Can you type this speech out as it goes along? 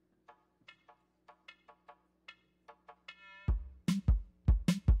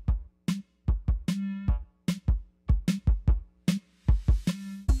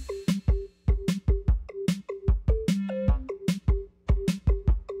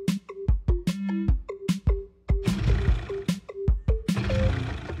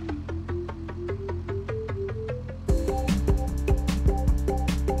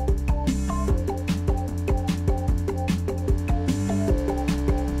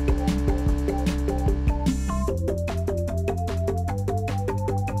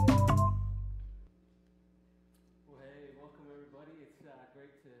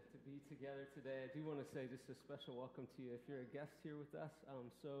want to say just a special welcome to you. If you're a guest here with us,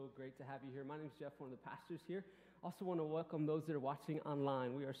 so great to have you here. My name is Jeff, one of the pastors here. Also want to welcome those that are watching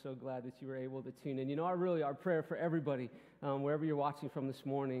online. We are so glad that you were able to tune in. You know, our prayer for everybody, wherever you're watching from this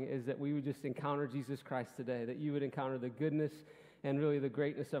morning, is that we would just encounter Jesus Christ today, that you would encounter the goodness and really the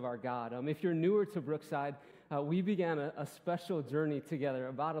greatness of our God. If you're newer to Brookside, we began a special journey together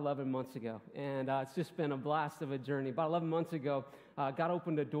about 11 months ago, and it's just been a blast of a journey. About 11 months ago, God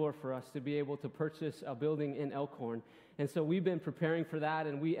opened a door for us to be able to purchase a building in Elkhorn, and so we've been preparing for that,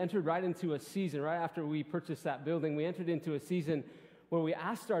 and we entered right into a season. Right after we purchased that building, we entered into a season where we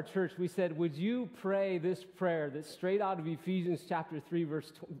asked our church, we said, would you pray this prayer that's straight out of Ephesians chapter 3,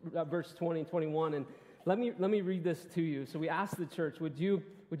 verse 20 and 21, and let me read this to you. So we asked the church, would you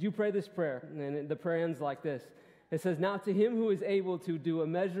pray this prayer? And the prayer ends like this. It says, "Now to him who is able to do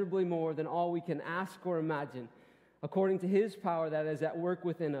immeasurably more than all we can ask or imagine, according to his power that is at work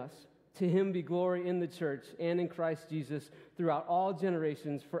within us, to him be glory in the church and in Christ Jesus throughout all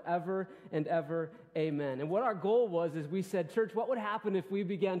generations, forever and ever. Amen." And what our goal was is we said, church, what would happen if we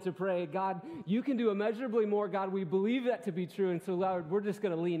began to pray, God, you can do immeasurably more. God, we believe that to be true. And so, Lord, we're just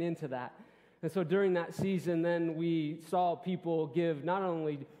going to lean into that. And so during that season, then we saw people give not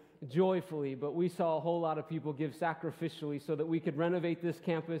only joyfully, but we saw a whole lot of people give sacrificially so that we could renovate this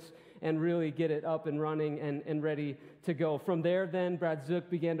campus and really get it up and running and ready to go. From there, then, Brad Zook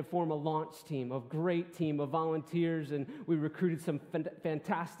began to form a launch team, a great team of volunteers, and we recruited some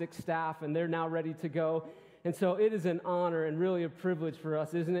fantastic staff, and they're now ready to go. And so it is an honor and really a privilege for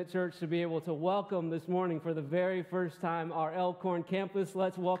us, isn't it, church, to be able to welcome this morning for the very first time our Elkhorn campus.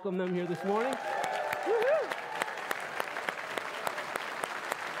 Let's welcome them here this morning. Woo-hoo!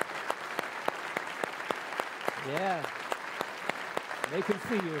 Yeah. They can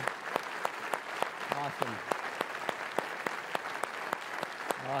see you. Awesome.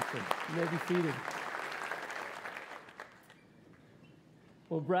 Awesome. You may be seated.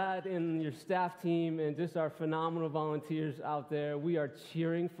 Well, Brad and your staff team and just our phenomenal volunteers out there, we are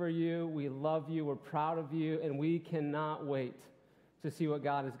cheering for you. We love you. We're proud of you. And we cannot wait to see what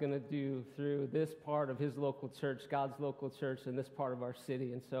God is going to do through this part of his local church, God's local church, in this part of our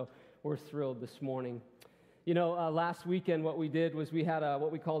city. And so we're thrilled this morning. You know, last weekend what we did was we had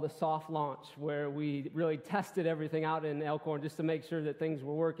what we called a soft launch, where we really tested everything out in Elkhorn just to make sure that things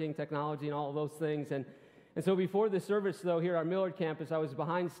were working, technology and all of those things. And so before the service, though, here at our Millard campus, I was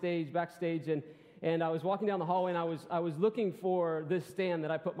backstage, and I was walking down the hallway, and I was looking for this stand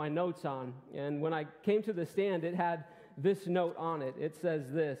that I put my notes on. And when I came to the stand, it had this note on it. It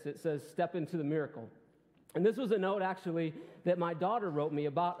says this. It says, "Step into the miracle." And this was a note, actually, that my daughter wrote me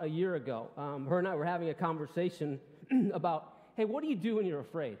about a year ago. Her and I were having a conversation about, hey, what do you do when you're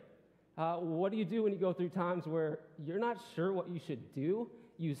afraid? What do you do when you go through times where you're not sure what you should do?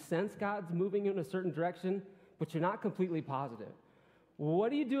 You sense God's moving you in a certain direction, but you're not completely positive. What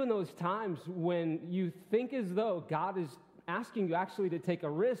do you do in those times when you think as though God is asking you actually to take a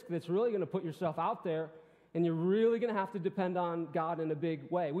risk that's really going to put yourself out there, and you're really going to have to depend on God in a big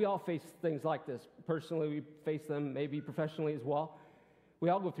way? We all face things like this. Personally, we face them maybe professionally as well. We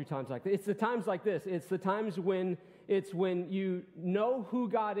all go through times like this. It's the times like this. It's the times when you know who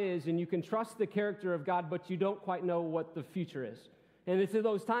God is and you can trust the character of God, but you don't quite know what the future is. And it's in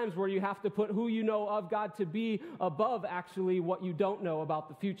those times where you have to put who you know of God to be above actually what you don't know about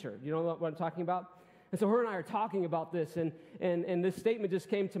the future. You know what I'm talking about? And so her and I are talking about this, and this statement just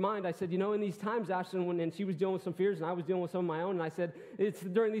came to mind. I said, you know, in these times, Ashlyn, and she was dealing with some fears, and I was dealing with some of my own, and I said, it's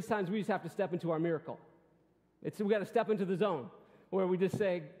during these times we just have to step into our miracle. We got to step into the zone where we just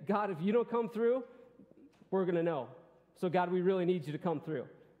say, God, if you don't come through, we're going to know. So God, we really need you to come through.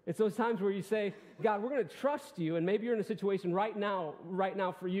 It's those times where you say, God, we're going to trust you, and maybe you're in a situation right now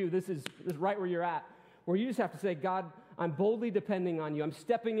for you, this is right where you're at, where you just have to say, God, I'm boldly depending on you. I'm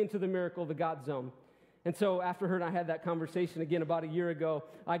stepping into the miracle, the God zone. And so after her and I had that conversation again about a year ago,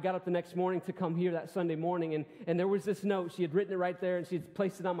 I got up the next morning to come here that Sunday morning, and there was this note. She had written it right there, and she had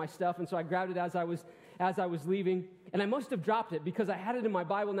placed it on my stuff, and so I grabbed it as I was leaving, and I must have dropped it because I had it in my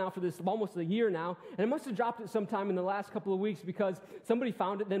Bible now for this almost a year now, and I must have dropped it sometime in the last couple of weeks because somebody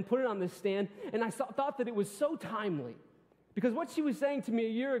found it, then put it on this stand, and I thought that it was so timely because what she was saying to me a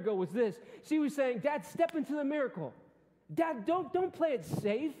year ago was this. She was saying, Dad, step into the miracle. Dad, don't play it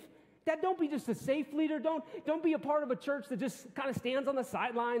safe. Dad, don't be just a safe leader. Don't be a part of a church that just kind of stands on the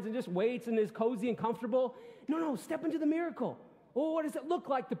sidelines and just waits and is cozy and comfortable. No, step into the miracle. Well, what does it look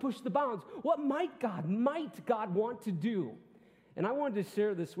like to push the bounds? What might God want to do? And I wanted to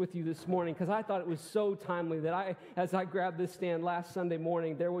share this with you this morning because I thought it was so timely that as I grabbed this stand last Sunday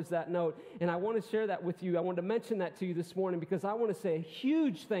morning, there was that note. And I want to share that with you. I wanted to mention that to you this morning because I want to say a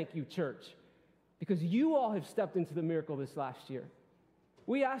huge thank you, church, because you all have stepped into the miracle this last year.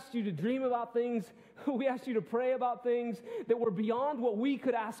 We asked you to dream about things. We asked you to pray about things that were beyond what we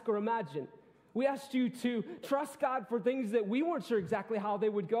could ask or imagine. We asked you to trust God for things that we weren't sure exactly how they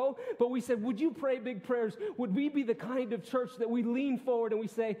would go, but we said, would you pray big prayers? Would we be the kind of church that we lean forward and we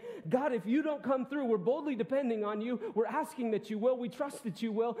say, God, if you don't come through, we're boldly depending on you. We're asking that you will. We trust that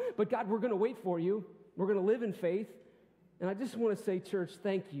you will, but God, we're going to wait for you. We're going to live in faith. And I just want to say, church,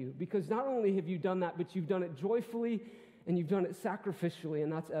 thank you, because not only have you done that, but you've done it joyfully and you've done it sacrificially,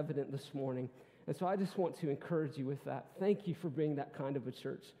 and that's evident this morning. And so I just want to encourage you with that. Thank you for being that kind of a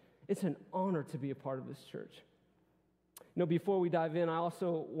church. It's an honor to be a part of this church. You know, before we dive in, I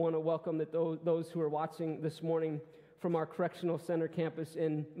also want to welcome that those who are watching this morning from our Correctional Center campus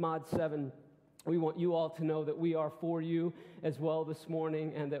in Mod 7. We want you all to know that we are for you as well this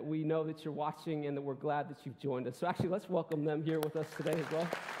morning, and that we know that you're watching and that we're glad that you've joined us. So actually, let's welcome them here with us today as well.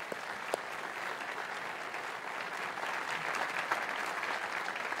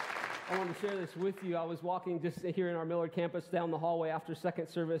 I want to share this with you. I was walking just here in our Millard campus down the hallway after second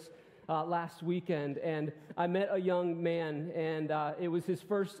service last weekend, and I met a young man, and it was his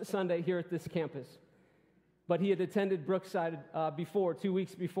first Sunday here at this campus. But he had attended Brookside before, 2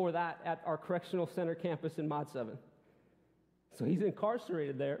 weeks before that, at our Correctional Center campus in Mod 7. So he's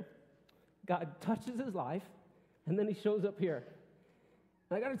incarcerated there. God touches his life, and then he shows up here.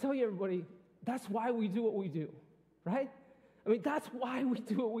 And I got to tell you, everybody, that's why we do what we do, right? I mean, that's why we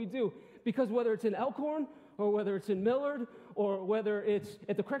do what we do. Because whether it's in Elkhorn, or whether it's in Millard, or whether it's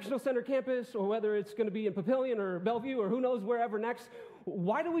at the Correctional Center campus, or whether it's going to be in Papillion or Bellevue, or who knows wherever next,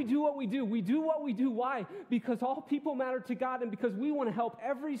 why do we do what we do? We do what we do. Why? Because all people matter to God, and because we want to help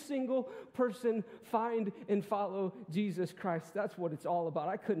every single person find and follow Jesus Christ. That's what it's all about.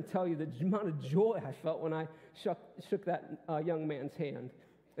 I couldn't tell you the amount of joy I felt when I shook that young man's hand.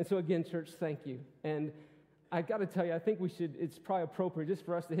 And so again, church, thank you. And I got to tell you, I think it's probably appropriate just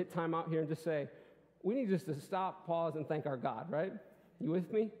for us to hit time out here and just say, we need just to stop, pause, and thank our God, right? You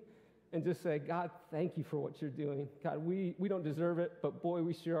with me? And just say, God, thank you for what you're doing. God, we don't deserve it, but boy,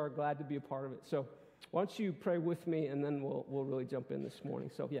 we sure are glad to be a part of it. So why don't you pray with me, and then we'll really jump in this morning.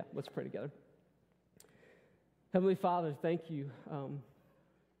 So yeah, let's pray together. Heavenly Father, thank you.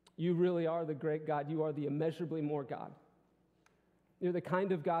 You really are the great God. You are the immeasurably more God. You're the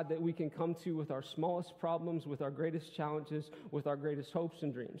kind of God that we can come to with our smallest problems, with our greatest challenges, with our greatest hopes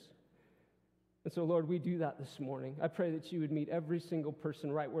and dreams. And so, Lord, we do that this morning. I pray that you would meet every single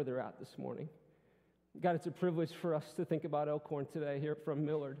person right where they're at this morning. God, it's a privilege for us to think about Elkhorn today here from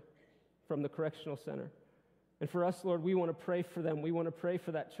Millard, from the Correctional Center. And for us, Lord, we want to pray for them. We want to pray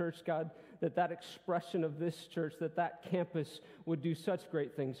for that church, God, that expression of this church, that campus would do such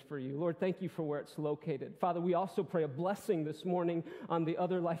great things for you. Lord, thank you for where it's located. Father, we also pray a blessing this morning on the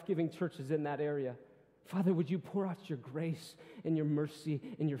other life-giving churches in that area. Father, would you pour out your grace and your mercy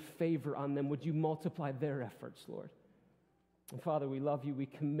and your favor on them? Would you multiply their efforts, Lord? And Father, we love you. We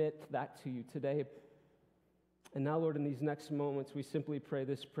commit that to you today. And now, Lord, in these next moments, we simply pray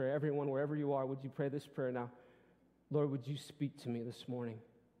this prayer. Everyone, wherever you are, would you pray this prayer now? Lord, would you speak to me this morning?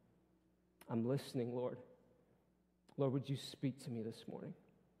 I'm listening, Lord. Lord, would you speak to me this morning?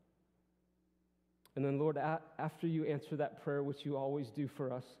 And then, Lord, after you answer that prayer, which you always do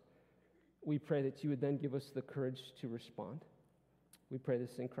for us, we pray that you would then give us the courage to respond. We pray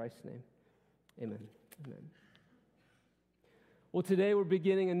this in Christ's name. Amen. Amen. Well, today we're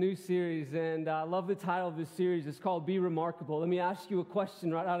beginning a new series, and I love the title of this series. It's called Be Remarkable. Let me ask you a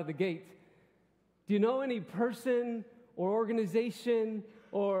question right out of the gate. Do you know any person or organization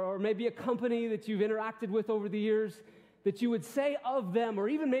or maybe a company that you've interacted with over the years that you would say of them, or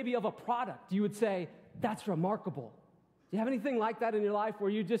even maybe of a product, you would say, that's remarkable? Do you have anything like that in your life where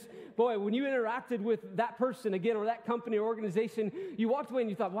you just, boy, when you interacted with that person again, or that company or organization, you walked away and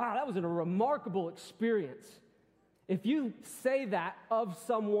you thought, wow, that was a remarkable experience? If you say that of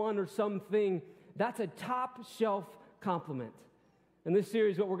someone or something, that's a top shelf compliment. In this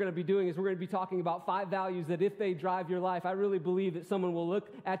series, what we're going to be doing is we're going to be talking about 5 values that if they drive your life, I really believe that someone will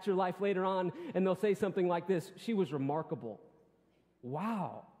look at your life later on and they'll say something like this: she was remarkable.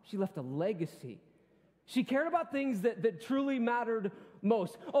 Wow, she left a legacy. She cared about things that truly mattered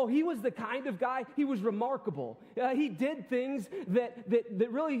most. Oh, he was the kind of guy, he was remarkable. He did things that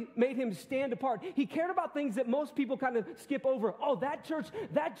really made him stand apart. He cared about things that most people kind of skip over. Oh, that church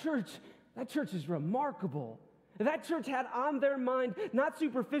is remarkable. That church had on their mind not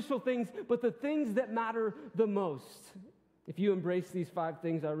superficial things, but the things that matter the most. If you embrace these 5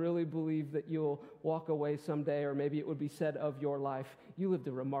 things, I really believe that you'll walk away someday, or maybe it would be said of your life, you lived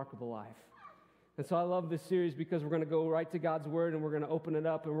a remarkable life. And so I love this series because we're going to go right to God's Word and we're going to open it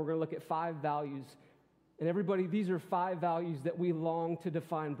up and we're going to look at 5 values. And everybody, these are 5 values that we long to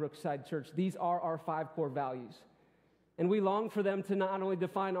define Brookside Church. These are our 5 core values. And we long for them to not only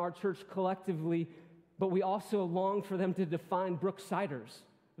define our church collectively, but we also long for them to define Brooksiders.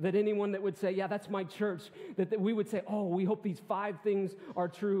 That anyone that would say, yeah, that's my church, that we would say, oh, we hope these 5 things are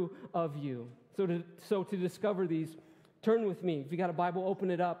true of you. So to discover these, turn with me. If you got a Bible,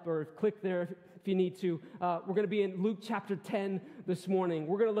 open it up or click there if you need to. We're going to be in Luke chapter 10 this morning.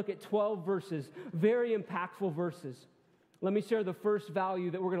 We're going to look at 12 verses, very impactful verses. Let me share the first value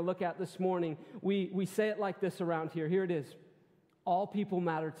that we're going to look at this morning. We say it like this around here. Here it is. All people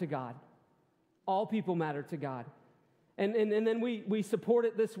matter to God. All people matter to God. And then we support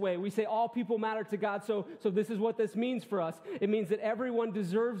it this way. We say all people matter to God, so this is what this means for us. It means that everyone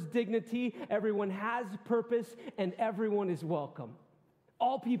deserves dignity, everyone has purpose, and everyone is welcome.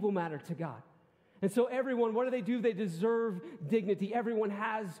 All people matter to God. And so everyone, what do? They deserve dignity. Everyone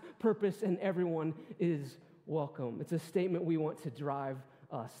has purpose, and everyone is welcome. It's a statement we want to drive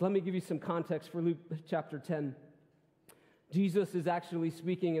us. Let me give you some context for Luke chapter 10. Jesus is actually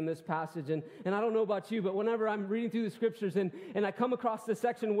speaking in this passage, and I don't know about you, but whenever I'm reading through the scriptures and I come across this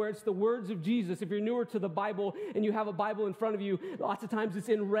section where it's the words of Jesus, if you're newer to the Bible and you have a Bible in front of you, lots of times it's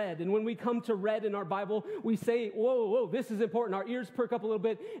in red, and when we come to red in our Bible, we say, whoa, this is important. Our ears perk up a little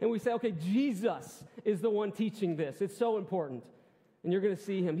bit, and we say, okay, Jesus is the one teaching this. It's so important. And you're going to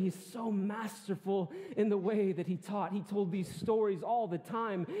see him. He's so masterful in the way that he taught. He told these stories all the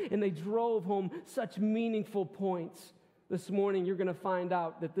time, and they drove home such meaningful points. This morning, you're going to find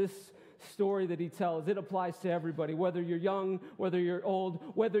out that this story that he tells, it applies to everybody, whether you're young, whether you're old,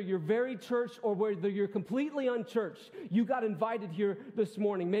 whether you're very church or whether you're completely unchurched. You got invited here this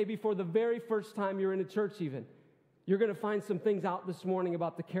morning, maybe for the very first time you're in a church even. You're going to find some things out this morning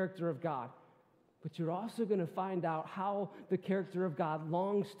about the character of God. But you're also going to find out how the character of God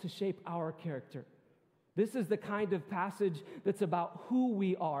longs to shape our character. This is the kind of passage that's about who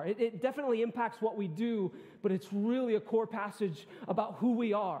we are. It definitely impacts what we do, but it's really a core passage about who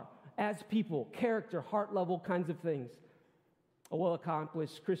we are as people, character, heart level kinds of things. A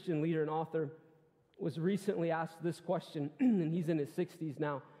well-accomplished Christian leader and author was recently asked this question, and he's in his 60s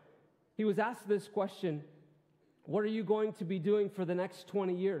now. He was asked this question, what are you going to be doing for the next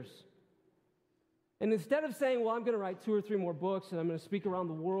 20 years? And instead of saying, well, I'm going to write 2 or 3 more books, and I'm going to speak around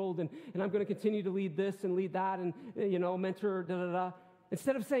the world, and I'm going to continue to lead this and lead that, and, mentor,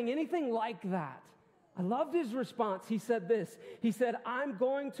 instead of saying anything like that, I loved his response. He said this. He said, I'm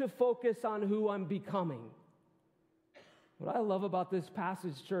going to focus on who I'm becoming. What I love about this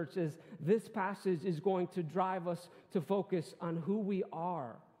passage, church, is this passage is going to drive us to focus on who we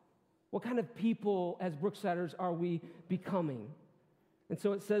are. What kind of people, as Brooksiders, are we becoming? And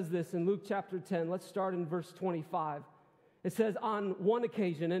so it says this in Luke chapter 10. Let's start in verse 25. It says, on one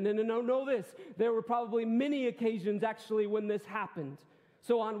occasion, and know this, there were probably many occasions actually when this happened.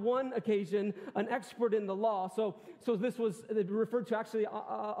 So on one occasion, an expert in the law, so this was referred to actually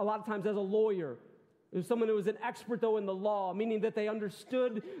a lot of times as a lawyer. It was someone who was an expert, though, in the law, meaning that they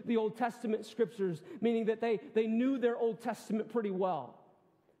understood the Old Testament scriptures, meaning that they knew their Old Testament pretty well.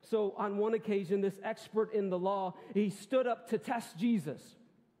 So on one occasion, this expert in the law, he stood up to test Jesus.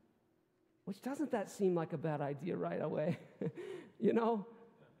 Which doesn't that seem like a bad idea right away?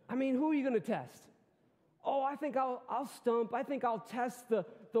 I mean, who are you going to test? Oh, I think I'll stump. I think I'll test the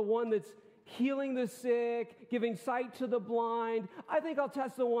one that's healing the sick, giving sight to the blind. I think I'll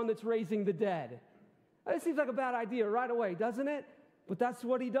test the one that's raising the dead. It seems like a bad idea right away, doesn't it? But that's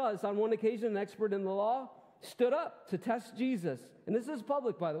what he does. On one occasion, an expert in the law stood up to test Jesus. And this is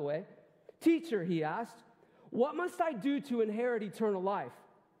public, by the way. Teacher, he asked, what must I do to inherit eternal life?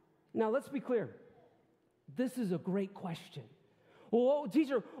 Now, let's be clear. This is a great question. Well,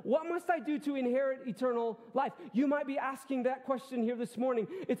 teacher, what must I do to inherit eternal life? You might be asking that question here this morning.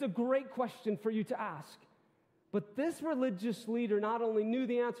 It's a great question for you to ask. But this religious leader not only knew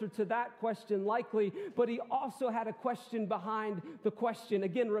the answer to that question likely, but he also had a question behind the question.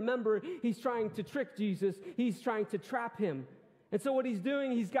 Again, remember, he's trying to trick Jesus. He's trying to trap him. And so what he's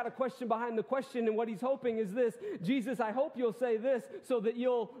doing, he's got a question behind the question, and what he's hoping is this: Jesus, I hope you'll say this so that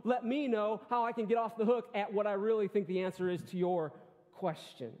you'll let me know how I can get off the hook at what I really think the answer is to your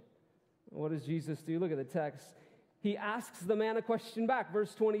question. What does Jesus do? Look at the text. He asks the man a question back,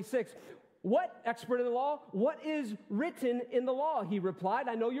 verse 26. What, expert in the law, what is written in the law? He replied,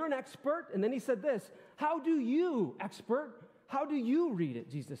 I know you're an expert. And then he said this, how do you, expert, how do you read it,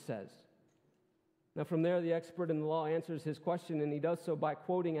 Jesus says. Now from there, the expert in the law answers his question, and he does so by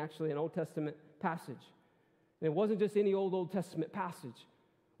quoting actually an Old Testament passage. And it wasn't just any Old Testament passage.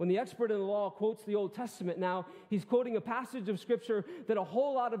 When the expert in the law quotes the Old Testament now, he's quoting a passage of Scripture that a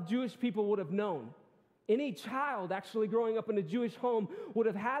whole lot of Jewish people would have known. Any child actually growing up in a Jewish home would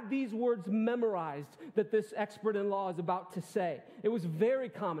have had these words memorized that this expert in law is about to say. It was very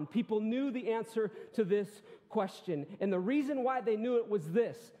common. People knew the answer to this question. And the reason why they knew it was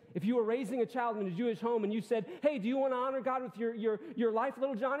this. If you were raising a child in a Jewish home and you said, hey, do you want to honor God with your life,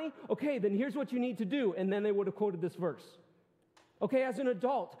 little Johnny? Okay, then here's what you need to do. And then they would have quoted this verse. Okay, as an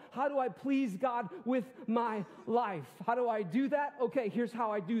adult, how do I please God with my life? How do I do that? Okay, here's how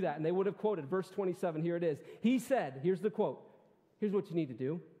I do that. And they would have quoted verse 27. Here it is. He said, here's the quote. Here's what you need to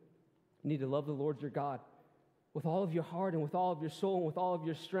do. You need to love the Lord your God with all of your heart and with all of your soul and with all of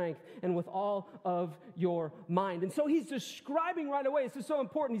your strength and with all of your mind. And so he's describing right away. This is so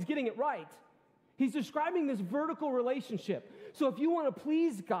important. He's getting it right. He's describing this vertical relationship. So if you want to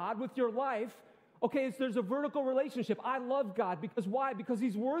please God with your life, okay, so there's a vertical relationship. I love God because why? Because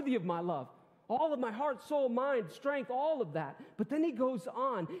he's worthy of my love. All of my heart, soul, mind, strength, all of that. But then he goes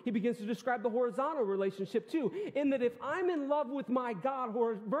on. He begins to describe the horizontal relationship too, in that if I'm in love with my God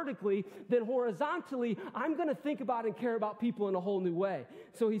vertically, then horizontally, I'm going to think about and care about people in a whole new way.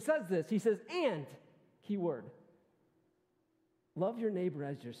 So he says this. He says, and, key word, love your neighbor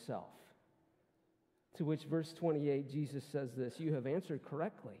as yourself. To which verse 28, Jesus says this, you have answered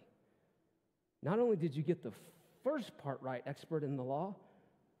correctly. Not only did you get the first part right, expert in the law,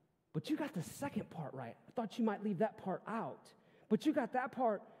 but you got the second part right. I thought you might leave that part out, but you got that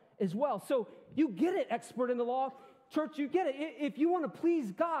part as well. So you get it, expert in the law. Church, you get it. If you want to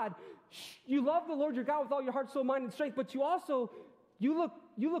please God, you love the Lord your God with all your heart, soul, mind, and strength, but you also, you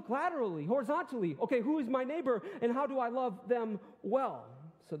look laterally, horizontally. Okay, who is my neighbor and how do I love them well?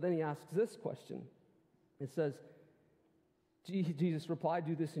 So then he asks this question. It says, Jesus replied,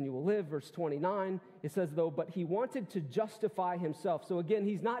 do this and you will live. Verse 29, it says, though, but he wanted to justify himself. So again,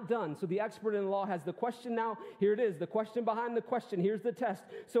 he's not done. So the expert in the law has the question now. Here it is, the question behind the question. Here's the test.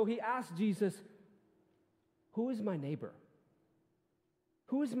 So he asked Jesus, who is my neighbor?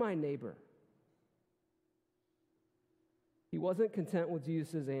 Who is my neighbor? He wasn't content with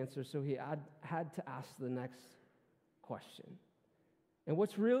Jesus' answer, so he had to ask the next question. And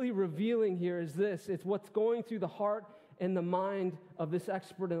what's really revealing here is this. It's what's going through the heart in the mind of this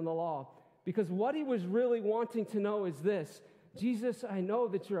expert in the law. Because what he was really wanting to know is this. Jesus, I know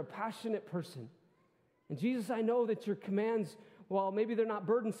that you're a passionate person. And Jesus, I know that your commands, well, maybe they're not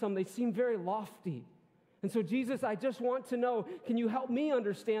burdensome. They seem very lofty. And so, Jesus, I just want to know, can you help me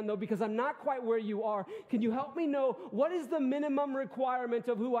understand, though, because I'm not quite where you are. Can you help me know what is the minimum requirement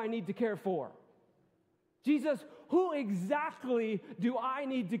of who I need to care for? Jesus, who exactly do I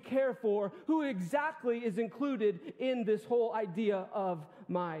need to care for? Who exactly is included in this whole idea of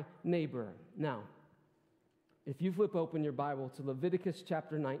my neighbor? Now, if you flip open your Bible to Leviticus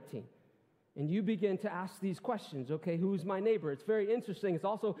chapter 19, and you begin to ask these questions, okay, who's my neighbor? It's very interesting. It's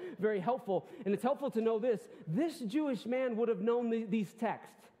also very helpful. And it's helpful to know this. This Jewish man would have known these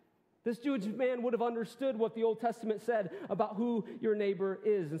texts. This Jewish man would have understood what the Old Testament said about who your neighbor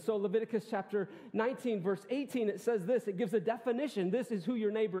is. And so Leviticus chapter 19, verse 18, it says this. It gives a definition. This is who your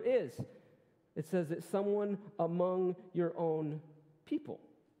neighbor is. It says it's someone among your own people,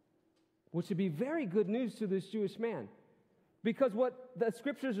 which would be very good news to this Jewish man. Because what the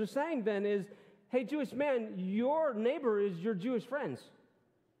scriptures are saying then is, hey, Jewish man, your neighbor is your Jewish friends.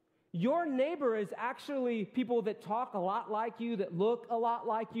 Your neighbor is actually people that talk a lot like you, that look a lot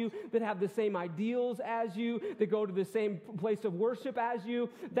like you, that have the same ideals as you, that go to the same place of worship as you.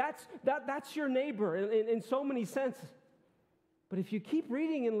 That's your neighbor in so many senses. But if you keep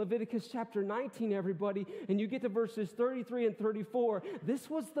reading in Leviticus chapter 19, everybody, and you get to verses 33 and 34, this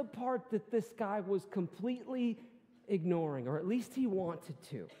was the part that this guy was completely ignoring, or at least he wanted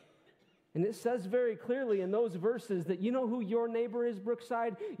to. And it says very clearly in those verses that you know who your neighbor is,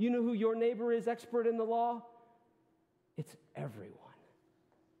 Brookside? You know who your neighbor is, expert in the law? It's everyone.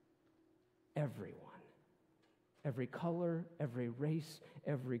 Everyone. Every color, every race,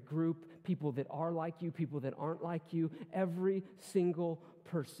 every group, people that are like you, people that aren't like you, every single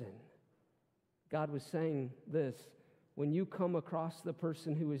person. God was saying this, when you come across the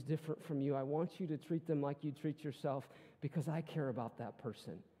person who is different from you, I want you to treat them like you treat yourself because I care about that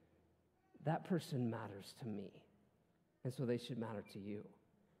person. That person matters to me, and so they should matter to you.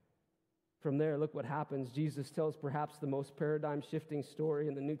 From there, look what happens. Jesus tells perhaps the most paradigm-shifting story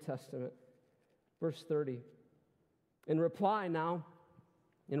in the New Testament. Verse 30. In reply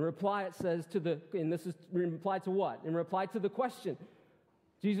it says and this is in reply to what? In reply to the question,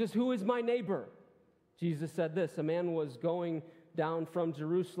 Jesus, who is my neighbor? Jesus said this, a man was going down from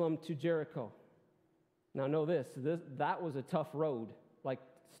Jerusalem to Jericho. Now know this, that was a tough road. Like,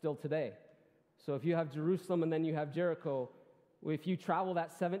 still today. So if you have Jerusalem and then you have Jericho, if you travel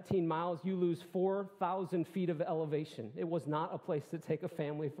that 17 miles, you lose 4,000 feet of elevation. It was not a place to take a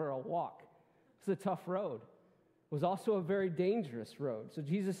family for a walk. It's a tough road. It was also a very dangerous road. So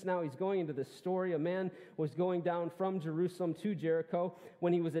Jesus now, he's going into this story. A man was going down from Jerusalem to Jericho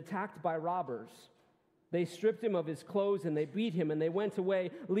when he was attacked by robbers. They stripped him of his clothes and they beat him and they went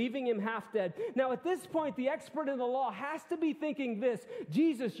away, leaving him half dead. Now at this point, the expert in the law has to be thinking this: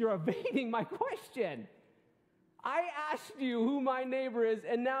 Jesus, you're evading my question. I asked you who my neighbor is,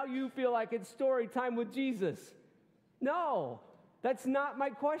 and now you feel like it's story time with Jesus. No, that's not my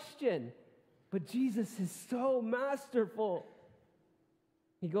question. But Jesus is so masterful.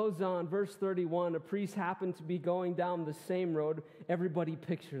 He goes on, verse 31, a priest happened to be going down the same road. Everybody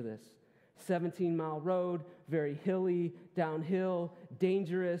picture this. 17-mile road, very hilly, downhill,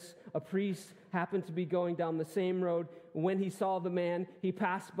 dangerous. A priest happened to be going down the same road. When he saw the man, he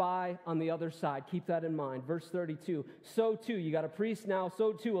passed by on the other side. Keep that in mind. Verse 32, so too, you got a priest now,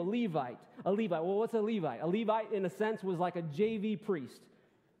 so too a Levite. A Levite, well, what's a Levite? A Levite, in a sense, was like a JV priest.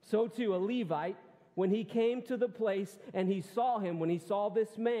 So too, a Levite, when he came to the place and he saw him, when he saw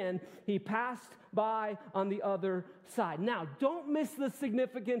this man, he passed by on the other side. Now, don't miss the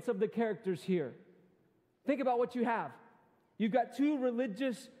significance of the characters here. Think about what you have. You've got two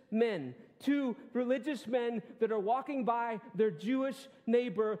religious men that are walking by their Jewish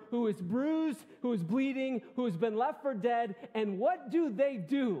neighbor who is bruised, who is bleeding, who has been left for dead. And what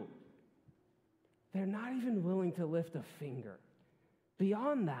do? They're not even willing to lift a finger.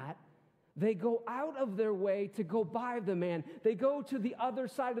 Beyond that, they go out of their way to go by the man. They go to the other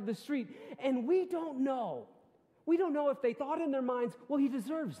side of the street. And we don't know. We don't know if they thought in their minds, well, he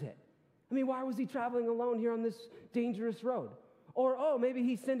deserves it. I mean, why was he traveling alone here on this dangerous road? Or, oh, maybe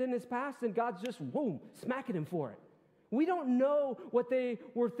he sinned in his past and God's just, smacking him for it. We don't know what they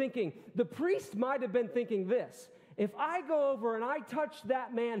were thinking. The priest might have been thinking this: if I go over and I touch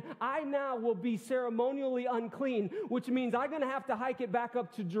that man, I now will be ceremonially unclean, which means I'm going to have to hike it back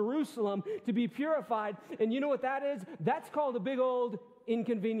up to Jerusalem to be purified. And you know what that is? That's called a big old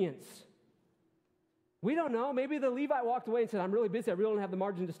inconvenience. We don't know. Maybe the Levite walked away and said, I'm really busy. I really don't have the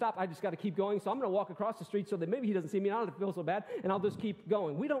margin to stop. I just got to keep going. So I'm going to walk across the street so that maybe he doesn't see me and I don't feel so bad, and I'll just keep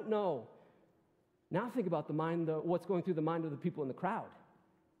going. We don't know. Now think about what's going through the mind of the people in the crowd.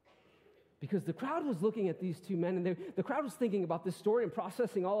 Because the crowd was looking at these two men, and the crowd was thinking about this story and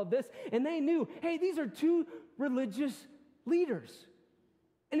processing all of this, and they knew, hey, these are two religious leaders.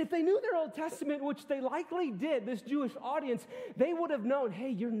 And if they knew their Old Testament, which they likely did, this Jewish audience, they would have known, hey,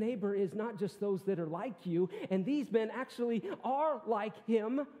 your neighbor is not just those that are like you, and these men actually are like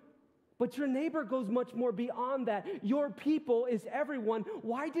him, but your neighbor goes much more beyond that. Your people is everyone.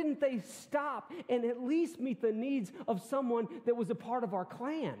 Why didn't they stop and at least meet the needs of someone that was a part of our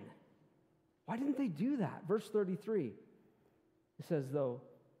clan? Why didn't they do that? Verse 33, it says, though,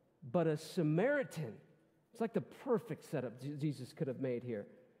 but a Samaritan. It's like the perfect setup Jesus could have made here.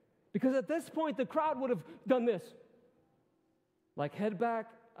 Because at this point, the crowd would have done this. Like head back,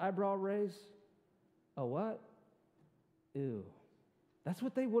 eyebrow raise. A what? Ew. That's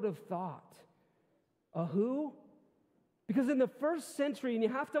what they would have thought. A who? Because in the first century, and you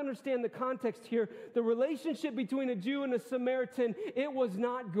have to understand the context here, the relationship between a Jew and a Samaritan, it was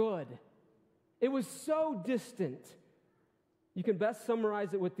not good. It was so distant. You can best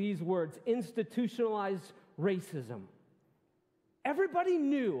summarize it with these words: institutionalized racism. Everybody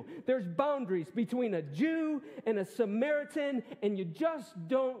knew there's boundaries between a Jew and a Samaritan, and you just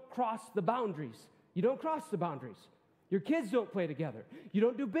don't cross the boundaries. You don't cross the boundaries. Your kids don't play together. You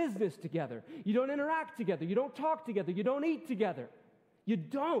don't do business together. You don't interact together. You don't talk together. You don't eat together. You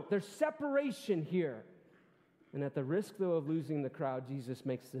don't. There's separation here. And at the risk, though, of losing the crowd, Jesus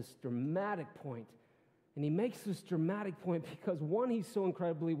makes this dramatic point. And he makes this dramatic point because, one, he's so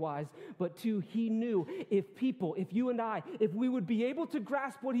incredibly wise, but two, he knew if you and I, if we would be able to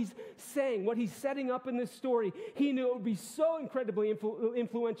grasp what he's saying, what he's setting up in this story, he knew it would be so incredibly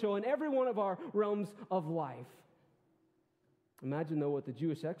influential in every one of our realms of life. Imagine, though, what the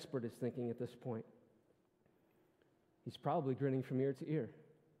Jewish expert is thinking at this point. He's probably grinning from ear to ear.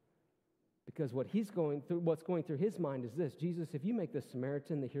 Because what's going through his mind is this: Jesus, if you make the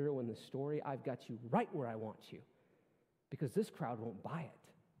Samaritan the hero in this story, I've got you right where I want you. Because this crowd won't buy it.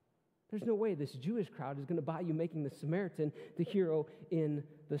 There's no way this Jewish crowd is going to buy you making the Samaritan the hero in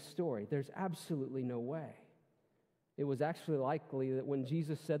the story. There's absolutely no way. It was actually likely that when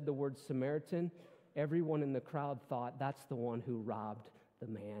Jesus said the word Samaritan, everyone in the crowd thought that's the one who robbed the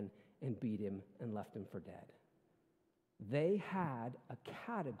man and beat him and left him for dead. They had a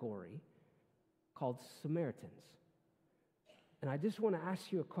category called Samaritans. And I just want to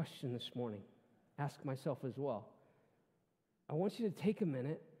ask you a question this morning. Ask myself as well. I want you to take a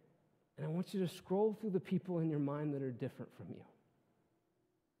minute, and I want you to scroll through the people in your mind that are different from you.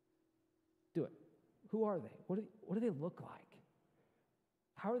 Do it. Who are they? What do they look like?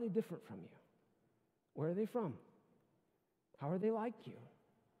 How are they different from you? Where are they from? How are they like you?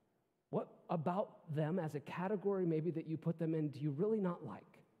 What about them as a category maybe that you put them in do you really not like?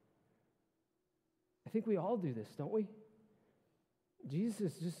 I think we all do this, don't we?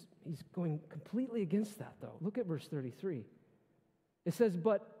 Jesus he's going completely against that, though. Look at verse 33. It says,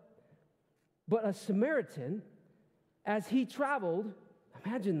 but a Samaritan, as he traveled,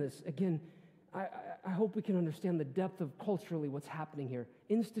 imagine this, again, I hope we can understand the depth of culturally what's happening here.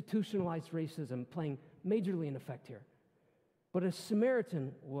 Institutionalized racism playing majorly in effect here. But a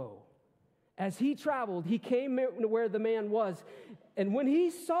Samaritan, as he traveled, he came where the man was. And when he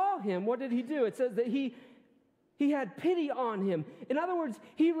saw him, what did he do? It says that he had pity on him. In other words,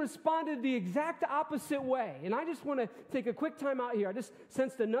 he responded the exact opposite way. And I just want to take a quick time out here. I just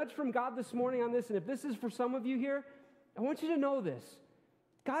sensed a nudge from God this morning on this. And if this is for some of you here, I want you to know this.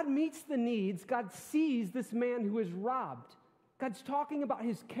 God meets the needs. God sees this man who is robbed. God's talking about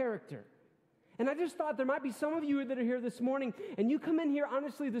his character. And I just thought there might be some of you that are here this morning, and you come in here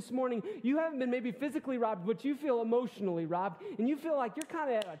honestly this morning, you haven't been maybe physically robbed, but you feel emotionally robbed, and you feel like you're kind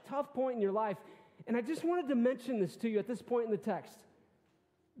of at a tough point in your life. And I just wanted to mention this to you at this point in the text.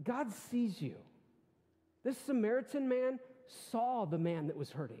 God sees you. This Samaritan man saw the man that was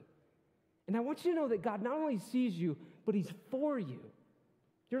hurting. And I want you to know that God not only sees you, but he's for you.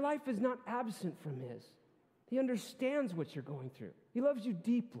 Your life is not absent from his. He understands what you're going through. He loves you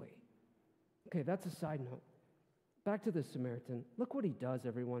deeply. Okay, that's a side note. Back to the Samaritan. Look what he does,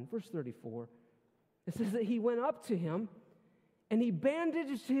 everyone. Verse 34. It says that he went up to him and he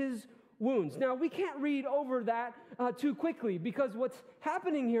bandaged his wounds. Now, we can't read over that too quickly because what's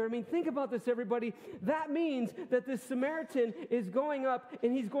happening here, think about this, everybody. That means that this Samaritan is going up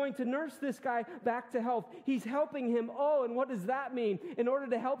and he's going to nurse this guy back to health. He's helping him. Oh, and what does that mean? In order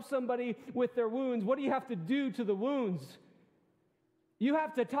to help somebody with their wounds, what do you have to do to the wounds? You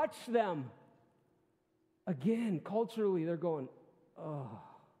have to touch them. Again, culturally, they're going, oh,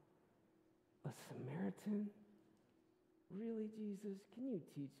 a Samaritan? Really, Jesus? Can you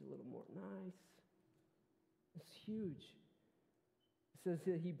teach a little more nice? It's huge. It says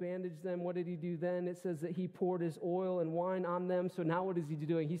that he bandaged them. What did he do then? It says that he poured his oil and wine on them. So now what is he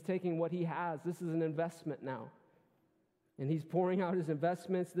doing? He's taking what he has. This is an investment now. And he's pouring out his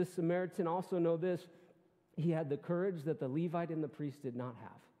investments. This Samaritan, also know this, he had the courage that the Levite and the priest did not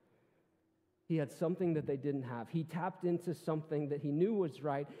have. He had something that they didn't have. He tapped into something that he knew was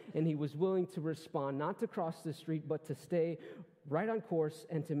right, and he was willing to respond, not to cross the street, but to stay right on course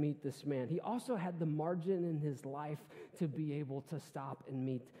and to meet this man. He also had the margin in his life to be able to stop and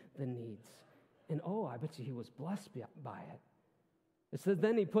meet the needs. And I bet you he was blessed by it. It says,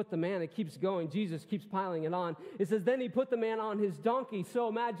 then he put the man, it keeps going, Jesus keeps piling it on. It says, then he put the man on his donkey. So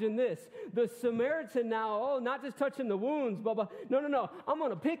imagine this, the Samaritan now, not just touching the wounds, blah, blah. No, I'm going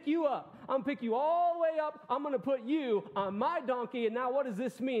to pick you up. I'm going to pick you all the way up. I'm going to put you on my donkey. And now what does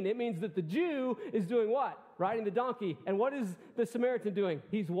this mean? It means that the Jew is doing what? Riding the donkey. And what is the Samaritan doing?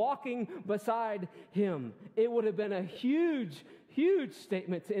 He's walking beside him. It would have been a huge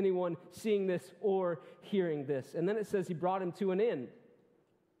statement to anyone seeing this or hearing this. And then it says he brought him to an inn.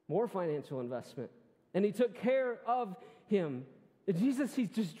 More financial investment. And he took care of him. Jesus, he's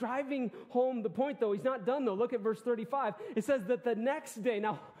just driving home the point, though. He's not done, though. Look at verse 35. It says that the next day,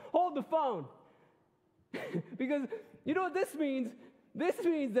 now hold the phone. Because you know what this means? This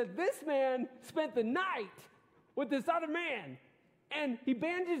means that this man spent the night with this other man. And he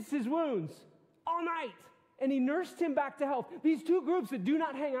bandaged his wounds all night. And he nursed him back to health. These two groups that do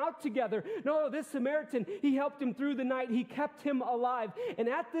not hang out together. No, this Samaritan, he helped him through the night. He kept him alive. And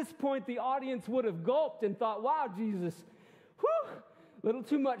at this point, the audience would have gulped and thought, wow, Jesus, little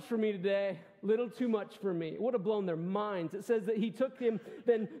too much for me today. Little too much for me. It would have blown their minds. It says that he took him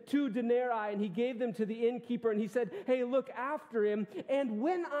then 2 denarii and he gave them to the innkeeper. And he said, hey, look after him. And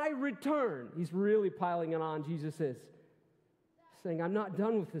when I return, he's really piling it on, Jesus is. Saying, I'm not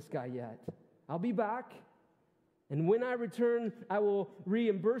done with this guy yet. I'll be back. And when I return, I will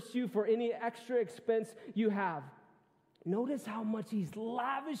reimburse you for any extra expense you have. Notice how much he's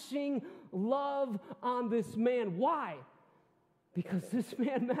lavishing love on this man. Why? Because this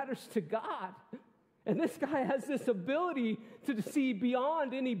man matters to God. And this guy has this ability to see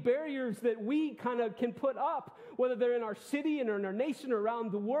beyond any barriers that we kind of can put up, whether they're in our city and in our nation or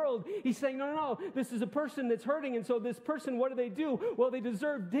around the world. He's saying, no, this is a person that's hurting. And so this person, what do? Well, they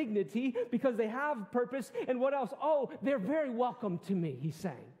deserve dignity because they have purpose. And what else? Oh, they're very welcome to me, he's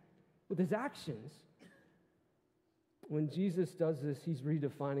saying, with his actions. When Jesus does this, he's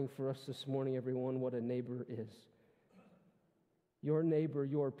redefining for us this morning, everyone, what a neighbor is. Your neighbor,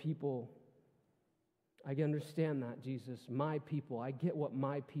 your people. I understand that, Jesus. My people. I get what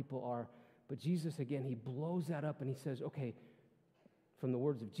my people are. But Jesus, again, he blows that up and he says, okay, from the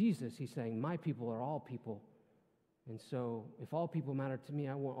words of Jesus, he's saying, my people are all people. And so if all people matter to me,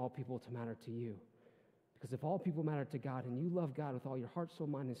 I want all people to matter to you. Because if all people matter to God and you love God with all your heart, soul,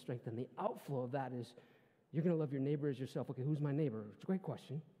 mind, and strength, then the outflow of that is you're going to love your neighbor as yourself. Okay, who's my neighbor? It's a great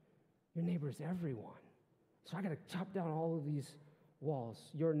question. Your neighbor is everyone. So I got to chop down all of these walls.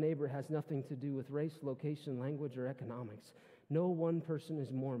 Your neighbor has nothing to do with race, location, language, or economics. No one person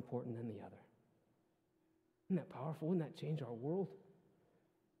is more important than the other. Isn't that powerful? Wouldn't that change our world?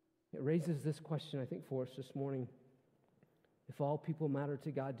 It raises this question, I think, for us this morning. If all people matter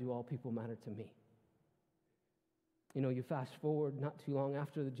to God, do all people matter to me? You know, you fast forward not too long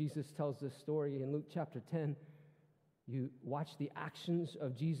after that Jesus tells this story in Luke chapter 10. You watch the actions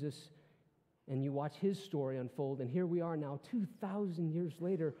of Jesus and you watch his story unfold. And here we are now, 2,000 years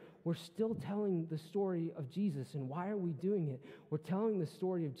later, we're still telling the story of Jesus. And why are we doing it? We're telling the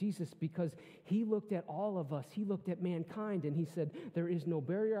story of Jesus because he looked at all of us. He looked at mankind and he said, there is no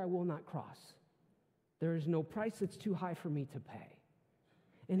barrier I will not cross. There is no price that's too high for me to pay.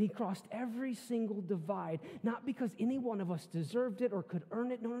 And he crossed every single divide, not because any one of us deserved it or could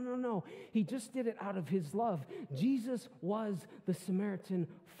earn it. No. He just did it out of his love. Jesus was the Samaritan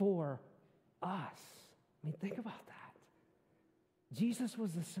for us. I mean, think about that. Jesus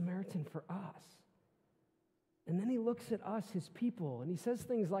was the Samaritan for us. And then he looks at us, his people, and he says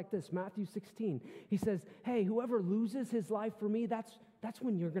things like this, Matthew 16. He says, hey, whoever loses his life for me, that's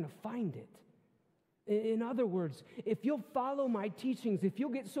when you're going to find it. In other words, if you'll follow my teachings, if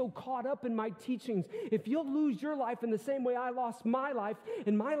you'll get so caught up in my teachings, if you'll lose your life in the same way I lost my life,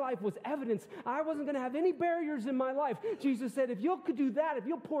 and my life was evidence, I wasn't going to have any barriers in my life. Jesus said, if you could do that, if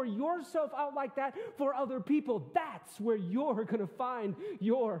you'll pour yourself out like that for other people, that's where you're going to find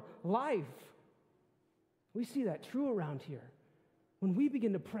your life. We see that true around here. When we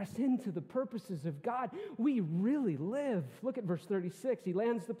begin to press into the purposes of God, we really live. Look at verse 36. He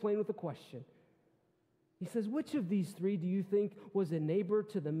lands the plane with a question. He says, which of these three do you think was a neighbor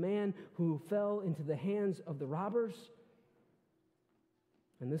to the man who fell into the hands of the robbers?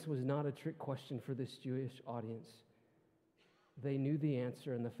 And this was not a trick question for this Jewish audience. They knew the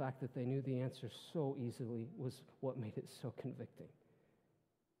answer, and the fact that they knew the answer so easily was what made it so convicting.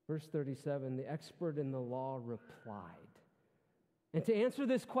 Verse 37, the expert in the law replied. And to answer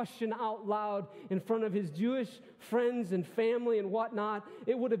this question out loud in front of his Jewish friends and family and whatnot,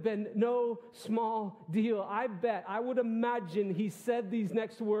 it would have been no small deal. I would imagine he said these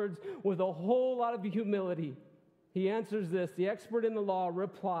next words with a whole lot of humility. He answers this, the expert in the law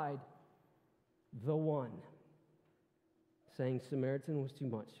replied, the one, saying Samaritan was too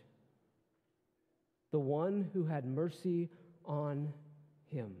much. The one who had mercy on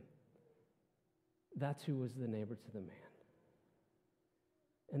him. That's who was the neighbor to the man.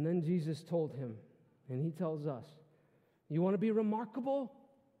 And then Jesus told him, and he tells us, you want to be remarkable?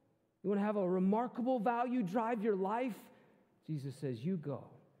 You want to have a remarkable value drive your life? Jesus says, you go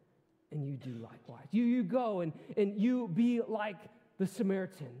and you do likewise. You go and you be like the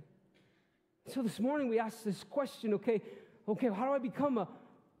Samaritan. So this morning we asked this question, okay, how do I become a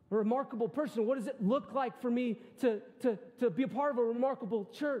remarkable person? What does it look like for me to be a part of a remarkable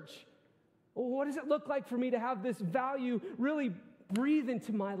church? What does it look like for me to have this value really breathe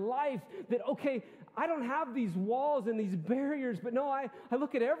into my life that, okay, I don't have these walls and these barriers, but no, I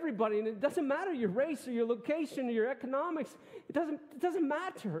look at everybody, and it doesn't matter your race or your location or your economics. It doesn't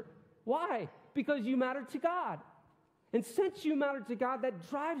matter. Why? Because you matter to God. And since you matter to God, that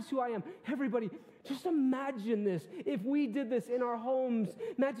drives who I am. Everybody, just imagine this. If we did this in our homes,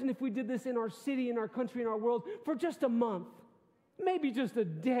 imagine if we did this in our city, in our country, in our world for just a month, maybe just a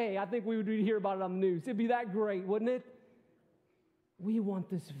day. I think we would hear about it on the news. It'd be that great, wouldn't it? We want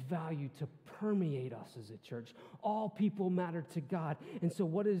this value to permeate us as a church. All people matter to God. And so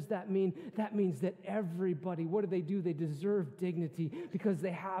what does that mean? That means that everybody, what do? They deserve dignity because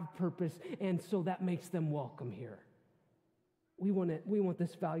they have purpose, and so that makes them welcome here. We want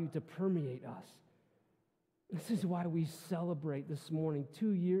this value to permeate us. This is why we celebrate this morning.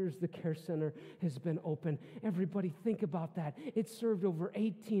 2 years the care center has been open. Everybody think about that. It served over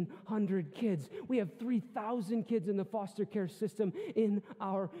 1,800 kids. We have 3,000 kids in the foster care system in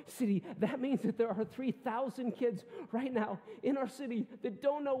our city. That means that there are 3,000 kids right now in our city that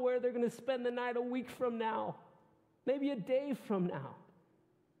don't know where they're going to spend the night a week from now, maybe a day from now.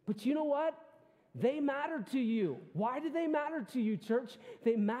 But you know what? They matter to you. Why do they matter to you, church?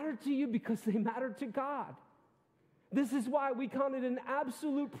 They matter to you because they matter to God. This is why we count it an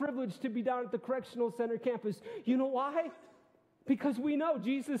absolute privilege to be down at the Correctional Center campus. You know why? Because we know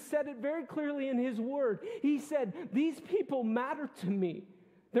Jesus said it very clearly in his word. He said, these people matter to me.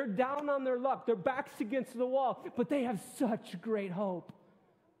 They're down on their luck. Their back's against the wall, but they have such great hope.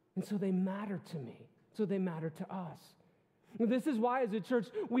 And so they matter to me. So they matter to us. This is why, as a church,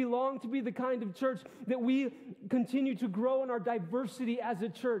 we long to be the kind of church that we continue to grow in our diversity as a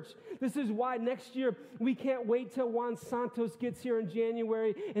church. This is why next year we can't wait till Juan Santos gets here in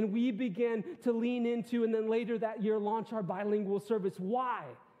January and we begin to lean into, and then later that year launch our bilingual service. Why?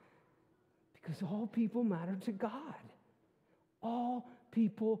 Because all people matter to God. All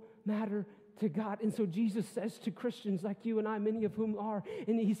people matter to God. And so Jesus says to Christians like you and I, many of whom are,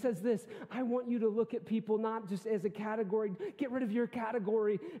 and he says this, I want you to look at people not just as a category. Get rid of your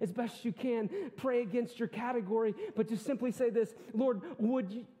category as best you can. Pray against your category, but just simply say this, Lord,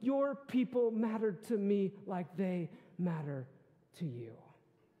 would your people matter to me like they matter to you?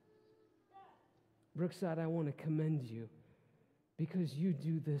 Brookside, I want to commend you because you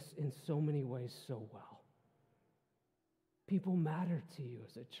do this in so many ways so well. People matter to you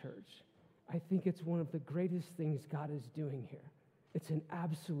as a church. I think it's one of the greatest things God is doing here. It's an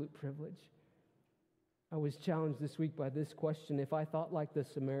absolute privilege. I was challenged this week by this question. If I thought like the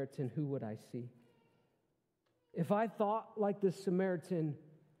Samaritan, who would I see? If I thought like the Samaritan,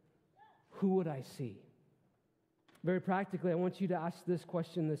 who would I see? Very practically, I want you to ask this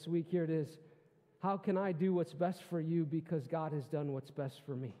question this week. Here it is. How can I do what's best for you because God has done what's best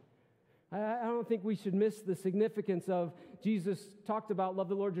for me? I don't think we should miss the significance of Jesus talked about love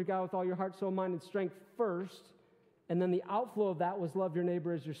the Lord your God with all your heart, soul, mind, and strength first, and then the outflow of that was love your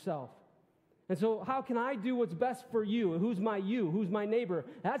neighbor as yourself. And so how can I do what's best for you? Who's my you? Who's my neighbor?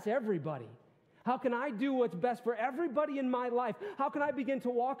 That's everybody. How can I do what's best for everybody in my life? How can I begin to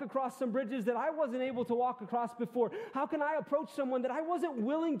walk across some bridges that I wasn't able to walk across before? How can I approach someone that I wasn't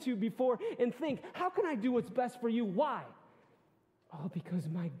willing to before and think, how can I do what's best for you? Why? Oh, because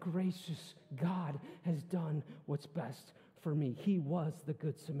my gracious God has done what's best for me. He was the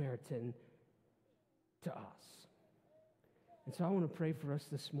Good Samaritan to us. And so I want to pray for us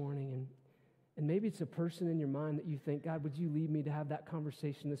this morning. And maybe it's a person in your mind that you think, God, would you lead me to have that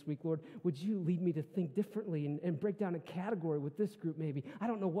conversation this week? Lord, would you lead me to think differently and break down a category with this group maybe? I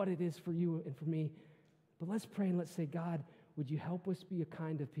don't know what it is for you and for me. But let's pray and let's say, God, would you help us be a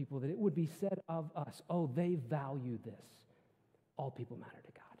kind of people that it would be said of us, oh, they value this. All people matter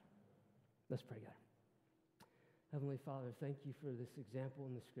to God. Let's pray together. Heavenly Father, thank you for this example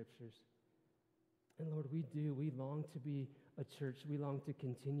in the Scriptures. And Lord, we long to be a church. We long to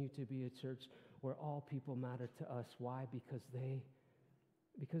continue to be a church where all people matter to us. Why? Because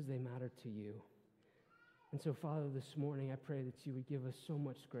they matter to you. And so, Father, this morning I pray that you would give us so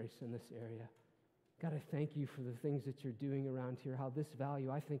much grace in this area. God, I thank you for the things that you're doing around here, how this value,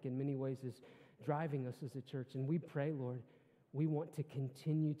 I think, in many ways is driving us as a church. And we pray, Lord, we want to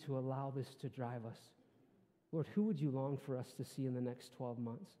continue to allow this to drive us. Lord, who would you long for us to see in the next 12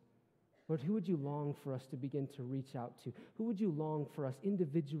 months? Lord, who would you long for us to begin to reach out to? Who would you long for us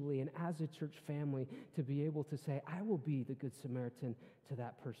individually and as a church family to be able to say, I will be the Good Samaritan to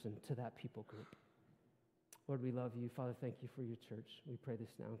that person, to that people group? Lord, we love you. Father, thank you for your church. We pray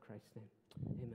this now in Christ's name. Amen.